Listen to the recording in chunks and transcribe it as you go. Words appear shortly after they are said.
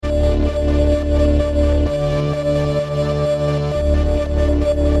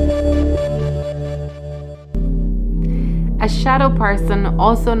shadow person,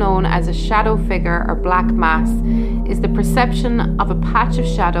 also known as a shadow figure or black mass, is the perception of a patch of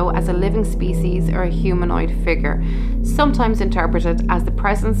shadow as a living species or a humanoid figure, sometimes interpreted as the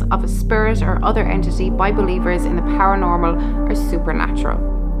presence of a spirit or other entity by believers in the paranormal or supernatural.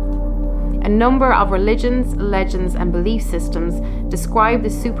 A number of religions, legends, and belief systems describe the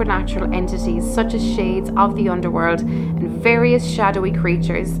supernatural entities such as shades of the underworld, and various shadowy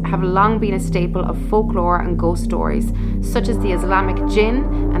creatures have long been a staple of folklore and ghost stories, such as the Islamic jinn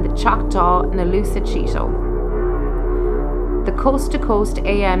and the Choctaw Nalusa Cheeto. The Coast to Coast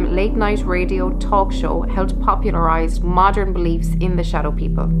AM late night radio talk show helped popularise modern beliefs in the shadow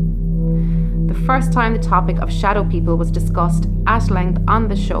people. The first time the topic of shadow people was discussed at length on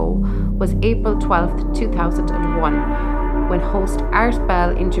the show was April 12, 2001, when host Art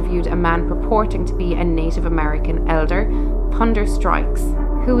Bell interviewed a man purporting to be a Native American elder, Thunder Strikes,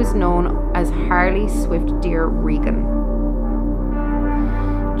 who is known as Harley Swift Deer Regan.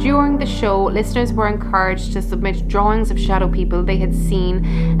 During the show, listeners were encouraged to submit drawings of shadow people they had seen,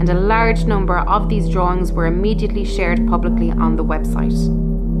 and a large number of these drawings were immediately shared publicly on the website.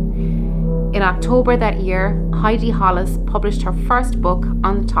 In October that year, Heidi Hollis published her first book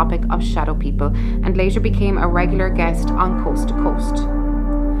on the topic of shadow people and later became a regular guest on Coast to Coast.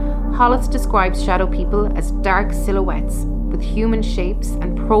 Hollis describes shadow people as dark silhouettes with human shapes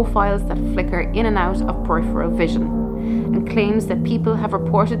and profiles that flicker in and out of peripheral vision, and claims that people have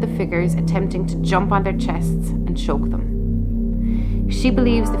reported the figures attempting to jump on their chests and choke them. She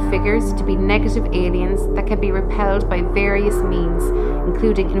believes the figures to be negative aliens that can be repelled by various means,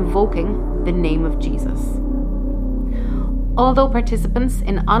 including invoking the name of Jesus. Although participants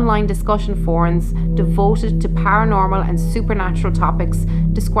in online discussion forums devoted to paranormal and supernatural topics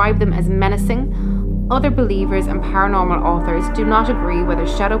describe them as menacing, other believers and paranormal authors do not agree whether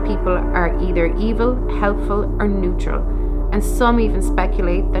shadow people are either evil, helpful, or neutral, and some even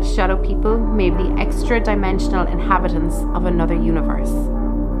speculate that shadow people may be the extra-dimensional inhabitants of another universe.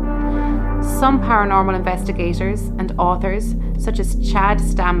 Some paranormal investigators and authors, such as Chad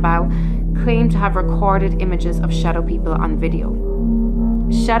Stambaugh, claim to have recorded images of shadow people on video.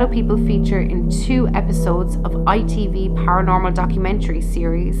 Shadow people feature in 2 episodes of ITV paranormal documentary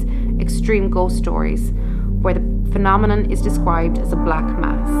series Extreme Ghost Stories, where the phenomenon is described as a black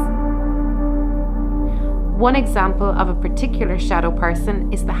mass. One example of a particular shadow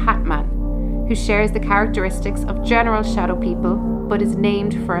person is the Hat Man, who shares the characteristics of general shadow people but is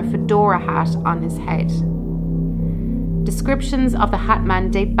named for a fedora hat on his head. Descriptions of the Hat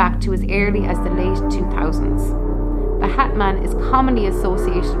Man date back to as early as the late 2000s. The Hat Man is commonly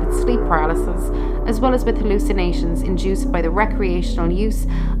associated with sleep paralysis as well as with hallucinations induced by the recreational use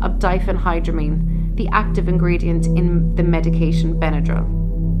of diphenhydramine, the active ingredient in the medication Benadryl.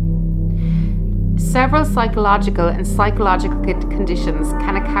 Several psychological and psychological conditions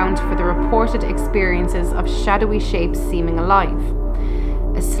can account for the reported experiences of shadowy shapes seeming alive.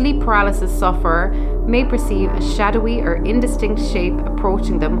 A sleep paralysis sufferer may perceive a shadowy or indistinct shape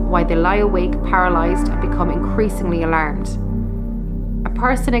approaching them while they lie awake paralysed and become increasingly alarmed. A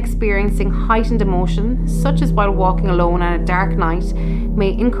person experiencing heightened emotion, such as while walking alone on a dark night,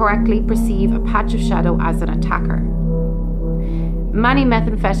 may incorrectly perceive a patch of shadow as an attacker. Many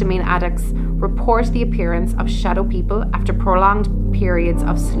methamphetamine addicts report the appearance of shadow people after prolonged periods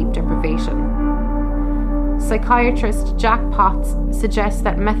of sleep deprivation. Psychiatrist Jack Potts suggests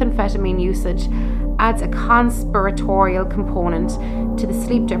that methamphetamine usage adds a conspiratorial component to the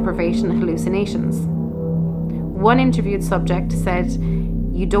sleep deprivation hallucinations. One interviewed subject said,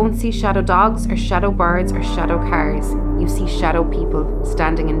 "You don't see shadow dogs or shadow birds or shadow cars. You see shadow people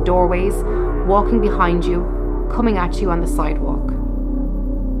standing in doorways, walking behind you, coming at you on the sidewalk."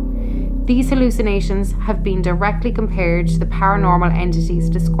 These hallucinations have been directly compared to the paranormal entities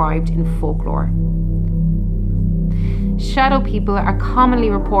described in folklore. Shadow people are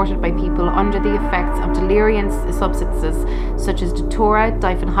commonly reported by people under the effects of delirium substances such as datura,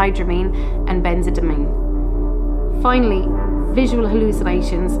 diphenhydramine, and benzidamine. Finally, visual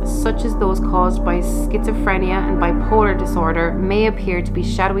hallucinations such as those caused by schizophrenia and bipolar disorder may appear to be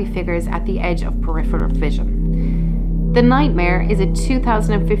shadowy figures at the edge of peripheral vision. The Nightmare is a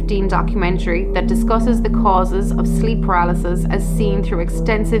 2015 documentary that discusses the causes of sleep paralysis as seen through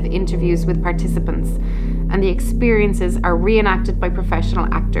extensive interviews with participants, and the experiences are reenacted by professional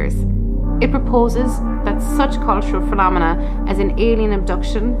actors. It proposes that such cultural phenomena as an alien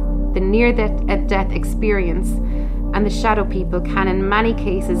abduction, the near-death experience, and the shadow people can in many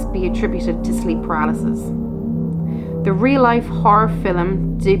cases be attributed to sleep paralysis. The real-life horror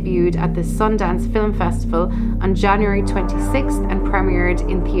film debuted at the Sundance Film Festival on January 26th and premiered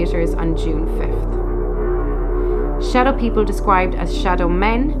in theatres on June 5th. Shadow people, described as shadow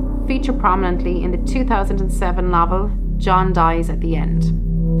men, feature prominently in the 2007 novel John Dies at the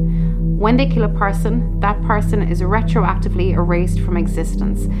End. When they kill a person, that person is retroactively erased from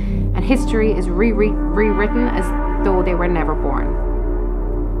existence, and history is rewritten as though they were never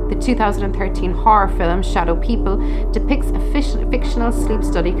born. The 2013 horror film Shadow People depicts a fictional sleep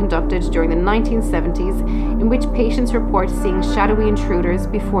study conducted during the 1970s in which patients report seeing shadowy intruders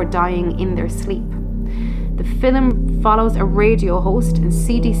before dying in their sleep. The film follows a radio host and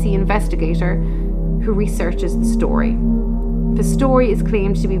CDC investigator who researches the story. The story is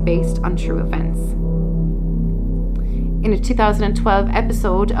claimed to be based on true events. In a 2012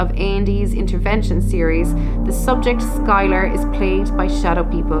 episode of A&E's intervention series, the subject Skylar is plagued by shadow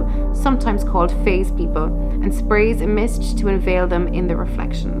people, sometimes called phase people, and sprays a mist to enveil them in the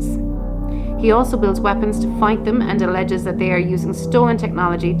reflections. He also builds weapons to fight them and alleges that they are using stolen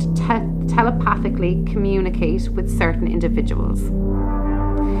technology to telepathically communicate with certain individuals.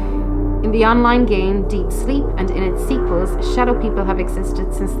 In the online game Deep Sleep and in its sequels, shadow people have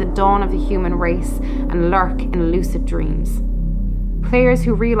existed since the dawn of the human race and lurk in lucid dreams. Players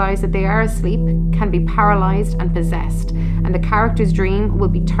who realise that they are asleep can be paralysed and possessed, and the character's dream will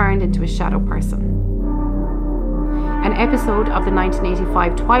be turned into a shadow person. An episode of the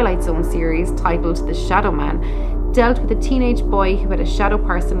 1985 Twilight Zone series titled The Shadow Man dealt with a teenage boy who had a shadow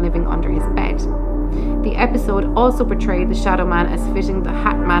person living under his bed. The episode also portrayed the Shadow Man as fitting the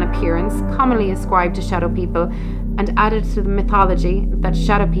Hat Man appearance commonly ascribed to shadow people, and added to the mythology that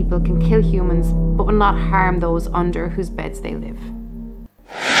shadow people can kill humans but will not harm those under whose beds they live.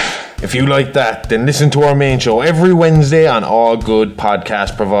 If you like that, then listen to our main show every Wednesday on all good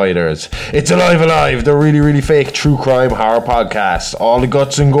podcast providers. It's Alive, the really fake true crime horror podcast. All the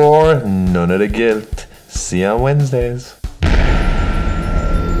guts and gore, none of the guilt. See you on Wednesdays.